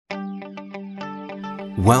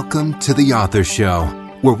Welcome to The Author Show,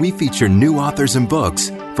 where we feature new authors and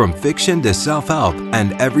books, from fiction to self-help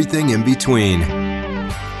and everything in between.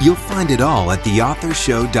 You'll find it all at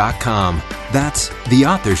theauthorshow.com. That's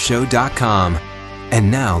theauthorshow.com.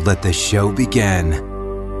 And now let the show begin.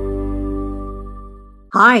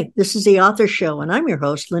 Hi, this is The Author Show, and I'm your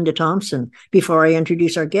host, Linda Thompson. Before I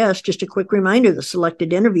introduce our guest, just a quick reminder, the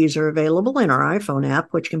selected interviews are available in our iPhone app,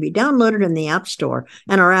 which can be downloaded in the App Store,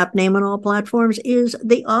 and our app name on all platforms is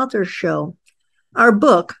The Author Show. Our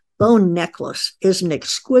book, Bone Necklace, is an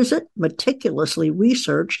exquisite, meticulously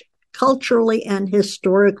researched, culturally and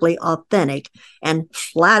historically authentic, and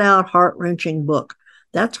flat-out heart-wrenching book.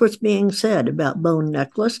 That's what's being said about Bone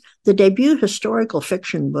Necklace, the debut historical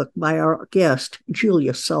fiction book by our guest,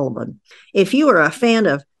 Julia Sullivan. If you are a fan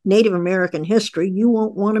of Native American history, you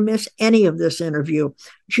won't want to miss any of this interview.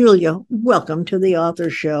 Julia, welcome to The Author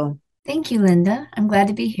Show. Thank you, Linda. I'm glad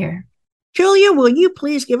to be here. Julia, will you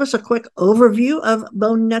please give us a quick overview of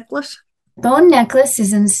Bone Necklace? Bone Necklace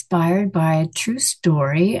is inspired by a true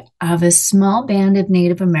story of a small band of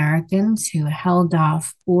Native Americans who held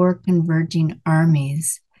off 4 converging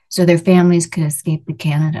armies so their families could escape to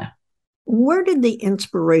Canada. Where did the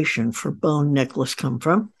inspiration for Bone Necklace come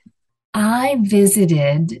from? I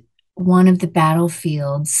visited one of the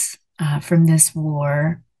battlefields from this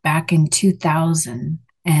war back in 2000,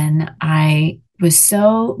 and I was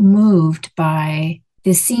so moved by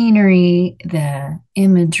the scenery, the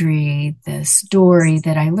imagery, the story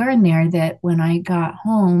that I learned there, that when I got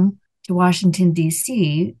home to Washington,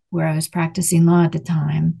 D.C., where I was practicing law at the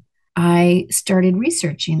time, I started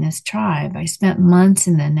researching this tribe. I spent months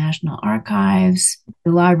in the National Archives, the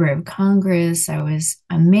Library of Congress. I was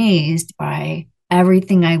amazed by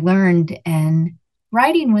everything I learned, and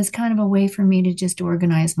writing was kind of a way for me to just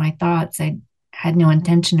organize my thoughts. I had no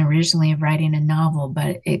intention originally of writing a novel,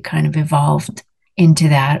 but it kind of evolved into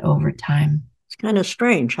that over time. It's kind of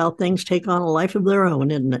strange how things take on a life of their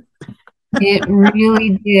own, isn't it? It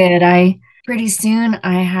really did. Pretty soon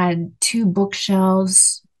I had 2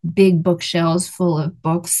 bookshelves, big bookshelves full of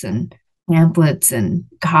books and pamphlets and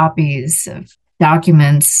copies of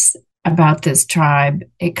documents about this tribe.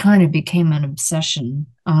 It kind of became an obsession,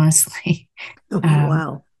 honestly.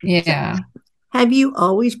 Wow. Yeah. Have you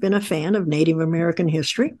always been a fan of Native American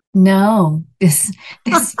history? No, this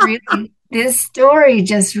story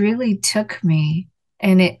just really took me,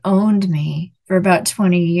 and it owned me for about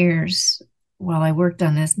 20 years while I worked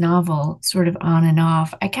on this novel, sort of on and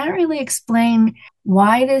off. I can't really explain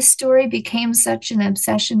why this story became such an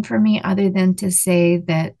obsession for me, other than to say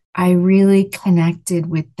that I really connected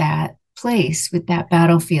with that place, with that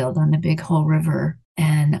battlefield on the Big Hole River.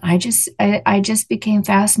 And I just became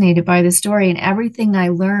fascinated by the story, and everything I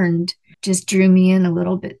learned just drew me in a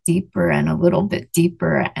little bit deeper and a little bit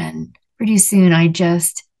deeper. And pretty soon I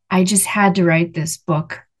just had to write this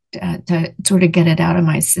book to sort of get it out of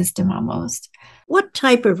my system almost. What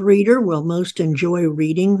type of reader will most enjoy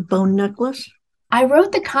reading Bone Necklace? I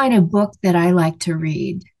wrote the kind of book that I like to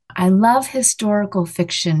read. I love historical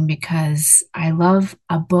fiction because I love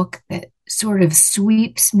a book that sort of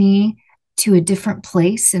sweeps me to a different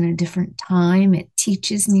place in a different time. It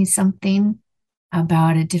teaches me something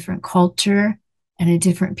about a different culture and a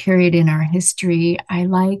different period in our history. I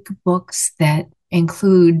like books that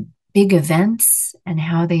include big events and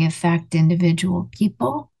how they affect individual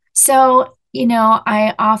people. So,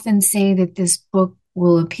 I often say that this book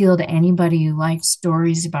will appeal to anybody who likes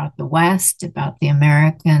stories about the West, about the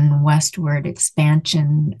American westward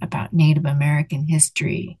expansion, about Native American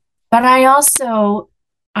history. But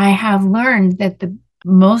I have learned that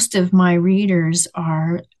most of my readers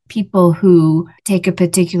are people who take a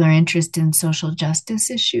particular interest in social justice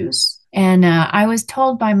issues. And I was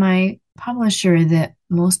told by my publisher that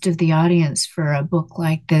most of the audience for a book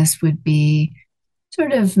like this would be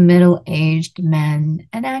sort of middle-aged men.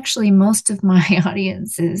 And actually, most of my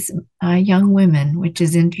audience is young women, which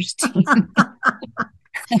is interesting.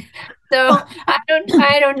 So I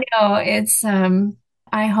don't know. It's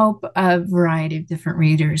I hope a variety of different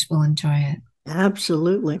readers will enjoy it.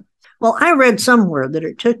 Absolutely. Well, I read somewhere that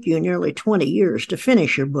it took you nearly 20 years to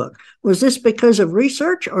finish your book. Was this because of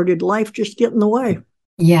research, or did life just get in the way?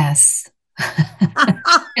 Yes.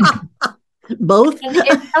 Both?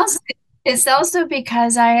 It's also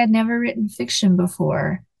because I had never written fiction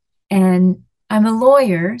before. And I'm a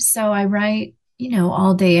lawyer, so I write,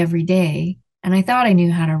 all day, every day. And I thought I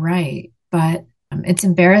knew how to write, but it's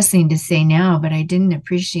embarrassing to say now, but I didn't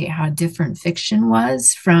appreciate how different fiction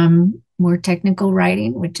was from more technical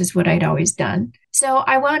writing, which is what I'd always done. So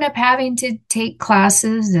I wound up having to take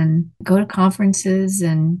classes and go to conferences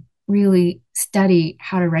and really study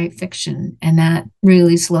how to write fiction, and that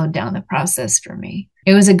really slowed down the process for me.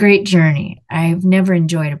 It was a great journey. I've never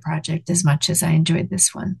enjoyed a project as much as I enjoyed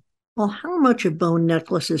this one. Well, how much of Bone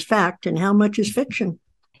Necklace is fact and how much is fiction?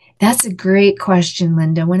 That's a great question,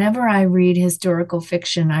 Linda. Whenever I read historical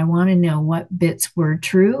fiction, I want to know what bits were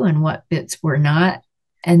true and what bits were not.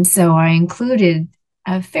 And so I included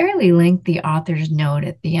a fairly lengthy author's note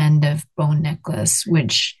at the end of Bone Necklace,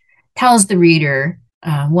 which tells the reader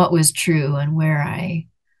what was true and where I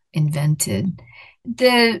invented.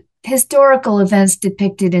 The historical events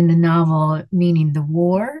depicted in the novel, meaning the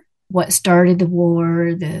war, what started the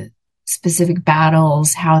war, the specific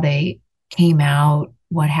battles, how they came out,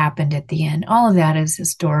 what happened at the end, all of that is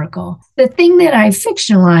historical. The thing that I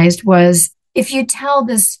fictionalized was if you tell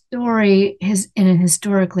the story in a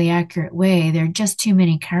historically accurate way, there are just too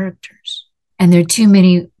many characters and there are too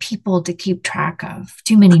many people to keep track of,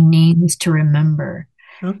 too many names to remember.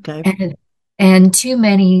 Okay. And too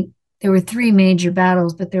many, there were 3 major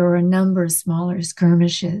battles, but there were a number of smaller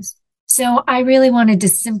skirmishes. So I really wanted to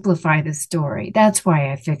simplify the story. That's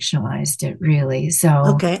why I fictionalized it, really.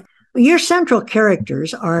 Okay. Your central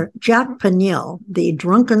characters are Jack Peniel, the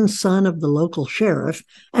drunken son of the local sheriff,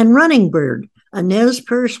 and Running Bird, a Nez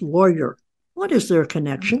Perce warrior. What is their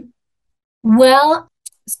connection? Well,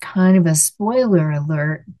 it's kind of a spoiler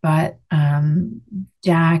alert, but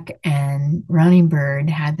Jack and Running Bird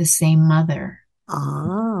had the same mother.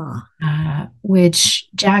 Which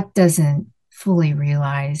Jack doesn't fully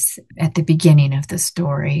realize at the beginning of the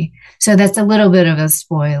story. So that's a little bit of a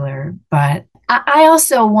spoiler, but I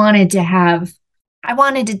also wanted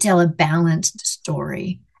to tell a balanced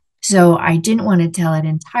story. So I didn't want to tell it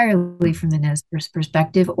entirely from the Nez Perce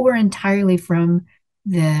perspective or entirely from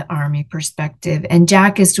the Army perspective. And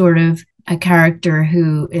Jack is sort of a character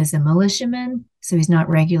who is a militiaman. So he's not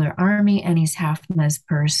regular Army and he's half Nez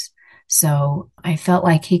Perce. So I felt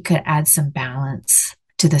like he could add some balance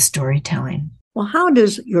to the storytelling. Well, how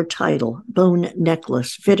does your title, Bone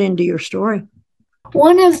Necklace, fit into your story?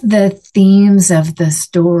 One of the themes of the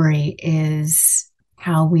story is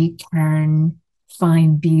how we can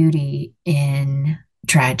find beauty in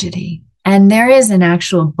tragedy. And there is an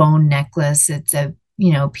actual bone necklace. It's a,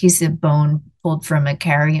 piece of bone pulled from a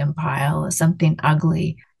carrion pile, something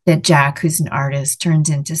ugly that Jack, who's an artist, turns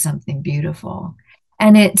into something beautiful.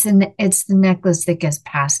 And it's the necklace that gets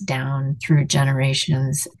passed down through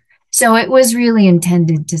generations. So it was really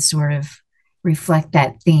intended to sort of reflect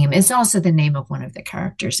that theme. It's also the name of one of the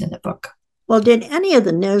characters in the book. Well, did any of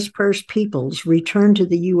the Nez Perce peoples return to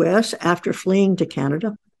the U.S. after fleeing to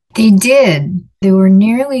Canada? They did. There were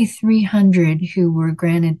nearly 300 who were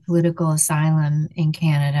granted political asylum in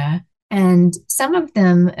Canada. And some of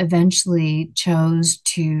them eventually chose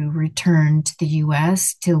to return to the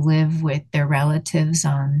U.S. to live with their relatives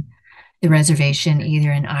on the reservation,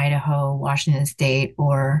 either in Idaho, Washington State,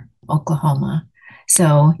 or Oklahoma.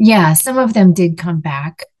 So, yeah, some of them did come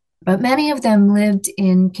back, but many of them lived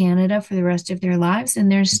in Canada for the rest of their lives,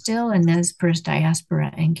 and there's still a Nez Perce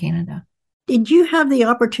diaspora in Canada. Did you have the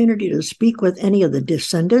opportunity to speak with any of the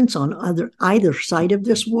descendants on either side of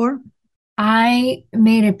this war? I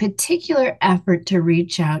made a particular effort to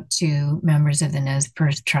reach out to members of the Nez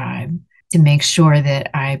Perce tribe to make sure that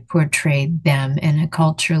I portrayed them in a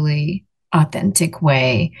culturally authentic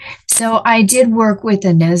way. So I did work with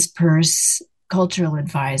a Nez Perce cultural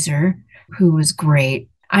advisor who was great.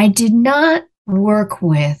 I did not work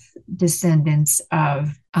with descendants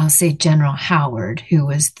of, I'll say, General Howard, who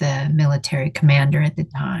was the military commander at the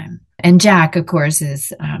time. And Jack, of course,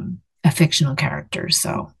 is a fictional character,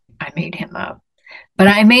 so I made him up. But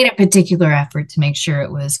I made a particular effort to make sure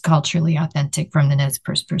it was culturally authentic from the Nez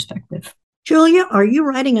Perce perspective. Julia, are you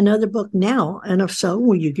writing another book now? And if so,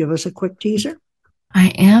 will you give us a quick teaser? I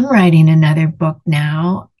am writing another book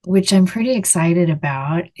now, which I'm pretty excited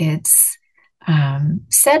about. It's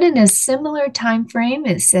set in a similar time frame.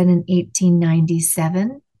 It's set in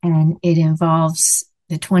 1897, and it involves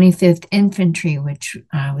the 25th Infantry, which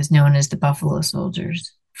was known as the Buffalo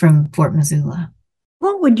Soldiers from Fort Missoula.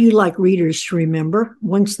 What would you like readers to remember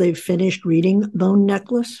once they've finished reading Bone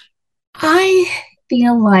Necklace? I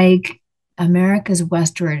feel like America's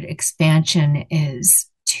westward expansion is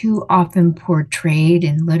too often portrayed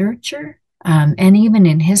in literature and even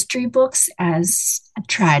in history books as a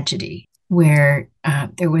tragedy, where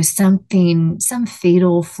there was some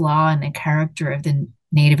fatal flaw in the character of the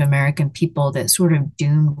Native American people that sort of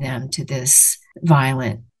doomed them to this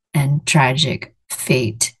violent and tragic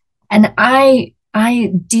fate. And I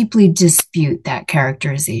deeply dispute that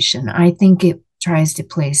characterization. I think it tries to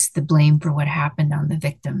place the blame for what happened on the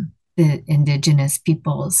victim, the indigenous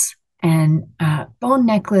peoples. And Bone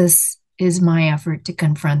Necklace is my effort to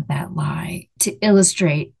confront that lie, to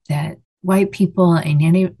illustrate that white people and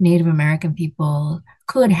Native American people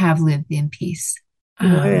could have lived in peace.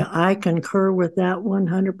 Boy, I concur with that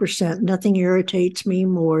 100%. Nothing irritates me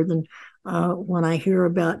more than when I hear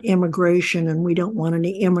about immigration, and we don't want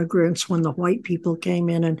any immigrants, when the white people came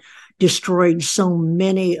in and destroyed so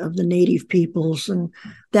many of the native peoples, and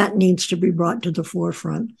that needs to be brought to the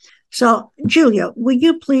forefront. So, Julia, will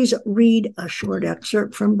you please read a short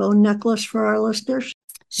excerpt from Bone Necklace for our listeners?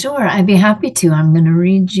 Sure, I'd be happy to. I'm going to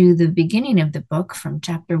read you the beginning of the book from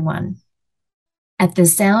chapter 1. At the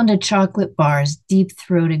sound of Chocolate Bar's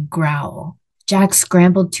deep-throated growl, Jack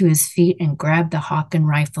scrambled to his feet and grabbed the Hawken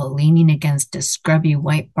rifle leaning against a scrubby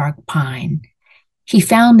white bark pine. He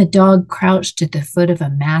found the dog crouched at the foot of a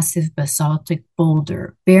massive basaltic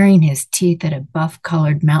boulder, baring his teeth at a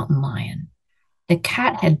buff-colored mountain lion. The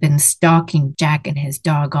cat had been stalking Jack and his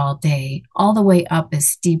dog all day, all the way up a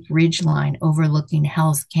steep ridgeline overlooking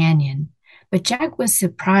Hell's Canyon, but Jack was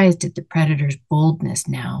surprised at the predator's boldness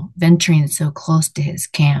now, venturing so close to his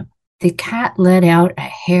camp. The cat let out a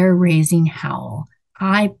hair-raising howl,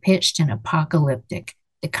 high-pitched and apocalyptic,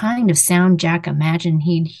 the kind of sound Jack imagined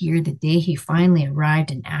he'd hear the day he finally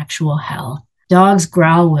arrived in actual hell. Dog's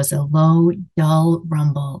growl was a low, dull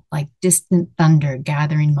rumble, like distant thunder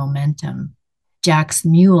gathering momentum. Jack's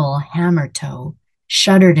mule, Hammertoe,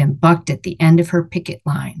 shuddered and bucked at the end of her picket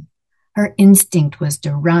line. Her instinct was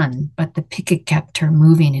to run, but the picket kept her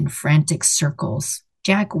moving in frantic circles.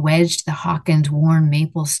 Jack wedged the Hawkins worn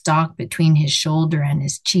maple stalk between his shoulder and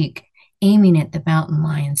his cheek, aiming at the mountain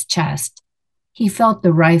lion's chest. He felt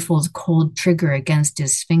the rifle's cold trigger against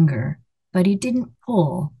his finger, but he didn't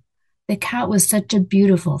pull. The cat was such a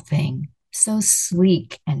beautiful thing, so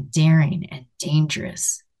sleek and daring and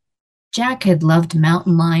dangerous. Jack had loved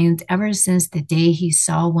mountain lions ever since the day he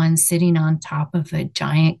saw one sitting on top of a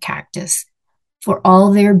giant cactus. For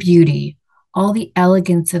all their beauty, all the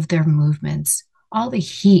elegance of their movements, all the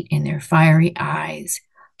heat in their fiery eyes,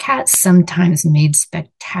 cats sometimes made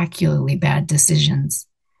spectacularly bad decisions.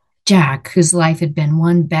 Jack, whose life had been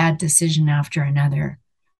one bad decision after another,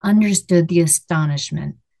 understood the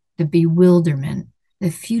astonishment, the bewilderment,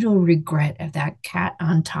 the futile regret of that cat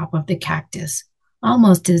on top of the cactus,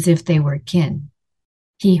 almost as if they were kin.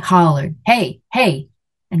 He hollered, "Hey, hey,"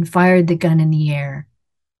 and fired the gun in the air.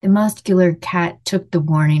 The muscular cat took the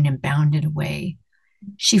warning and bounded away.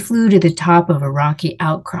 She flew to the top of a rocky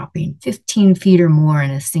outcropping, 15 feet or more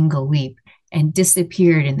in a single leap, and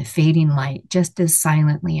disappeared in the fading light just as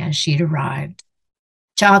silently as she'd arrived.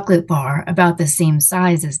 Chocolate Bar, about the same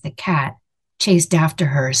size as the cat, chased after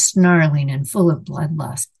her, snarling and full of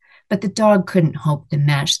bloodlust, but the dog couldn't hope to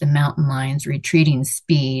match the mountain lion's retreating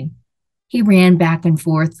speed. He ran back and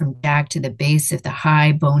forth from Jack to the base of the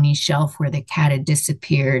high, bony shelf where the cat had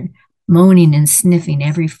disappeared, moaning and sniffing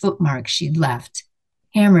every footmark she'd left.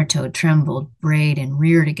 Hammertoe trembled, brayed, and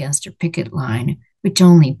reared against her picket line, which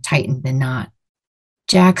only tightened the knot.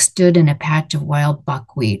 Jack stood in a patch of wild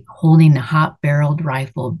buckwheat, holding the hot-barreled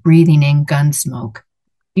rifle, breathing in gun smoke.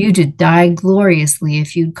 "You'd have died gloriously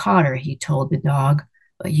if you'd caught her," he told the dog,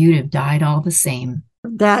 "but you'd have died all the same."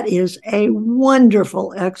 That is a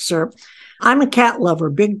wonderful excerpt. I'm a cat lover,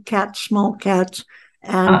 big cats, small cats,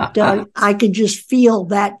 and I could just feel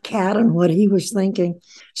that cat and what he was thinking.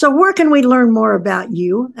 So where can we learn more about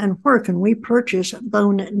you, and where can we purchase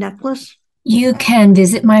Bone Necklace? You can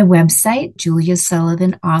visit my website,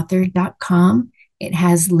 juliasullivanauthor.com. It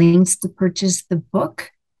has links to purchase the book.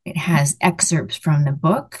 It has excerpts from the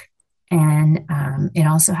book. And it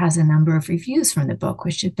also has a number of reviews from the book,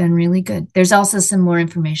 which have been really good. There's also some more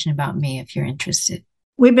information about me if you're interested.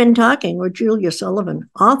 We've been talking with Julia Sullivan,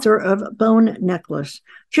 author of Bone Necklace.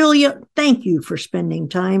 Julia, thank you for spending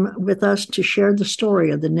time with us to share the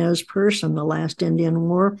story of the Nez Perce and the last Indian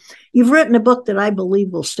War. You've written a book that I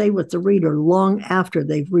believe will stay with the reader long after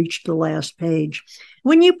they've reached the last page.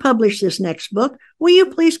 When you publish this next book, will you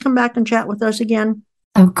please come back and chat with us again?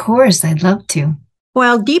 Of course, I'd love to.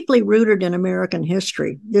 While deeply rooted in American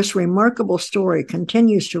history, this remarkable story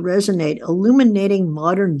continues to resonate, illuminating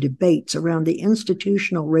modern debates around the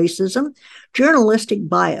institutional racism, journalistic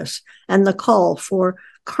bias, and the call for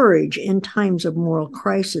courage in times of moral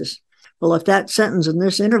crisis. Well, if that sentence in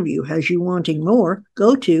this interview has you wanting more,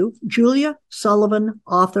 go to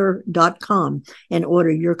juliasullivanauthor.com and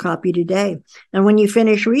order your copy today. And when you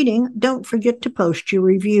finish reading, don't forget to post your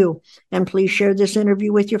review. And please share this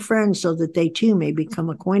interview with your friends so that they too may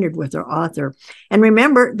become acquainted with our author. And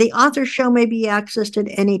remember, the Author Show may be accessed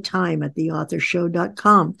at any time at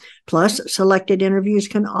theauthorshow.com. Plus, selected interviews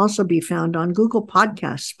can also be found on Google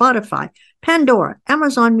Podcasts, Spotify, Pandora,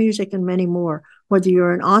 Amazon Music, and many more. Whether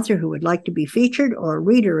you're an author who would like to be featured or a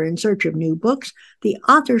reader in search of new books,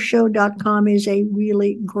 theauthorshow.com is a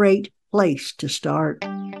really great place to start.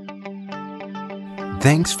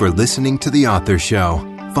 Thanks for listening to The Author Show.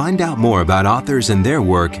 Find out more about authors and their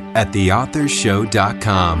work at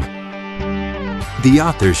theauthorshow.com.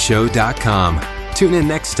 Theauthorshow.com. Tune in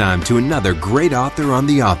next time to another great author on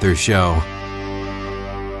The Author Show.